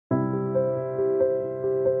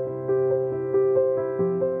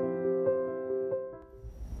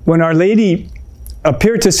When Our Lady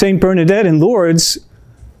appeared to St. Bernadette in Lourdes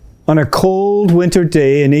on a cold winter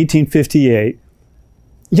day in 1858,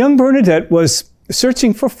 young Bernadette was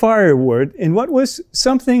searching for firewood in what was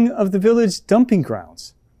something of the village dumping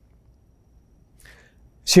grounds.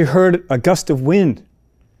 She heard a gust of wind,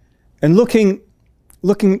 and looking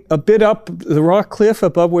a bit up the rock cliff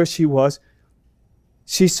above where she was,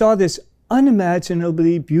 she saw this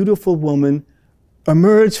unimaginably beautiful woman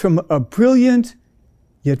emerge from a brilliant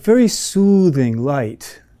yet very soothing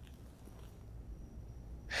light.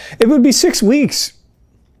 It would be 6 weeks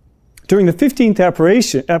during the 15th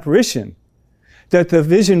apparition that the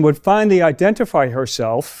vision would finally identify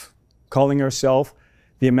herself, calling herself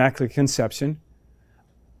the Immaculate Conception.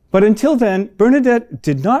 But until then, Bernadette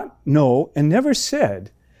did not know and never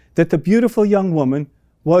said that the beautiful young woman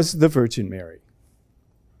was the Virgin Mary.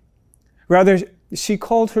 Rather, she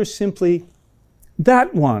called her simply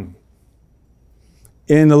that one.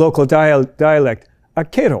 In the local dialect,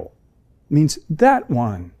 aquero means that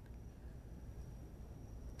one.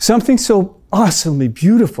 Something so awesomely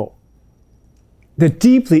beautiful that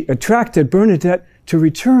deeply attracted Bernadette to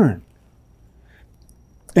return,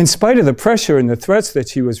 in spite of the pressure and the threats that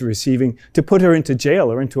she was receiving to put her into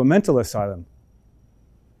jail or into a mental asylum.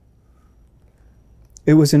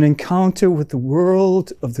 It was an encounter with the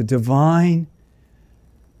world of the divine,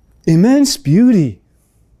 immense beauty,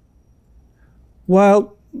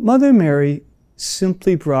 while Mother Mary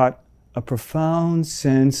simply brought a profound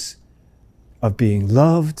sense of being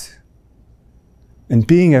loved and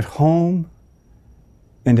being at home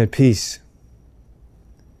and at peace.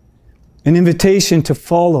 An invitation to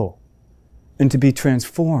follow and to be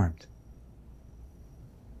transformed.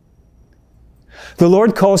 The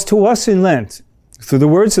Lord calls to us in Lent, through the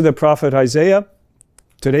words of the prophet Isaiah.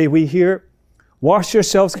 Today we hear, wash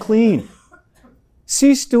yourselves clean.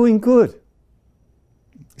 Cease doing good.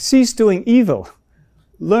 Cease doing evil.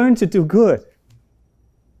 Learn to do good.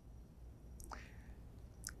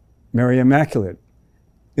 Mary Immaculate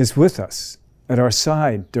is with us at our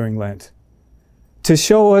side during Lent to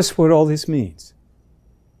show us what all this means.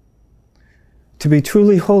 To be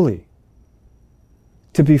truly holy,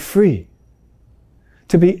 to be free,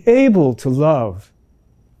 to be able to love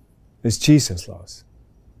as Jesus loves.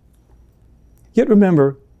 Yet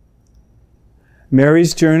remember,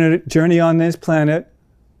 Mary's journey on this planet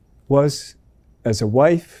was as a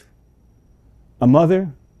wife, a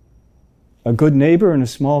mother, a good neighbor in a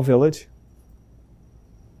small village.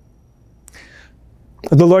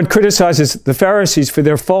 The Lord criticizes the Pharisees for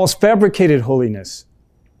their false, fabricated holiness.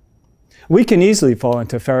 We can easily fall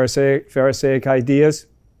into Pharisaic ideas.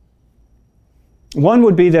 One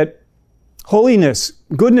would be that holiness,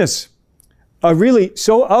 goodness, are really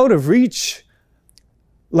so out of reach,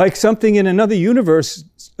 like something in another universe,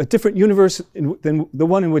 a different universe than the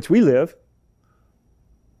one in which we live,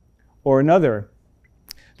 or another,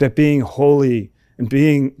 that being holy and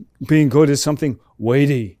being good is something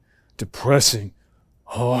weighty, depressing,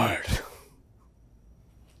 hard.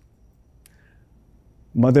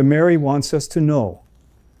 Mother Mary wants us to know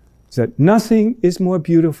that nothing is more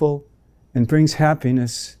beautiful and brings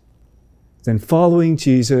happiness than following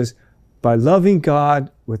Jesus by loving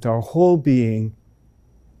God with our whole being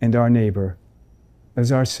and our neighbor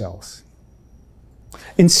as ourselves.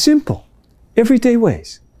 In simple, everyday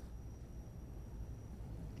ways.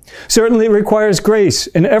 Certainly it requires grace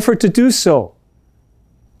and effort to do so.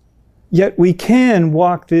 Yet we can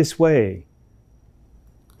walk this way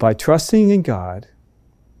by trusting in God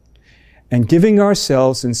and giving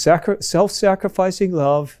ourselves in self-sacrificing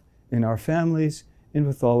love in our families and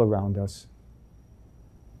with all around us.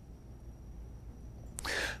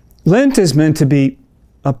 Lent is meant to be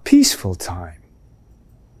a peaceful time,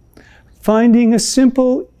 finding a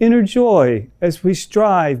simple inner joy as we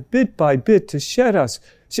strive bit by bit to shed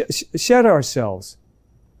ourselves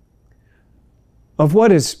of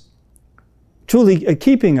what is truly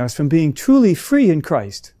keeping us from being truly free in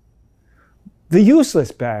Christ. The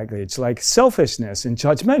useless baggage like selfishness and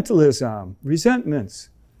judgmentalism, resentments,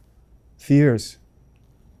 fears,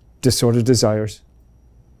 disordered desires.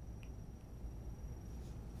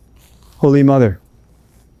 Holy Mother,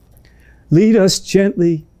 lead us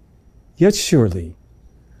gently yet surely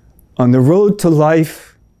on the road to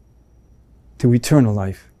life, to eternal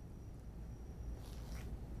life.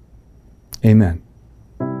 Amen.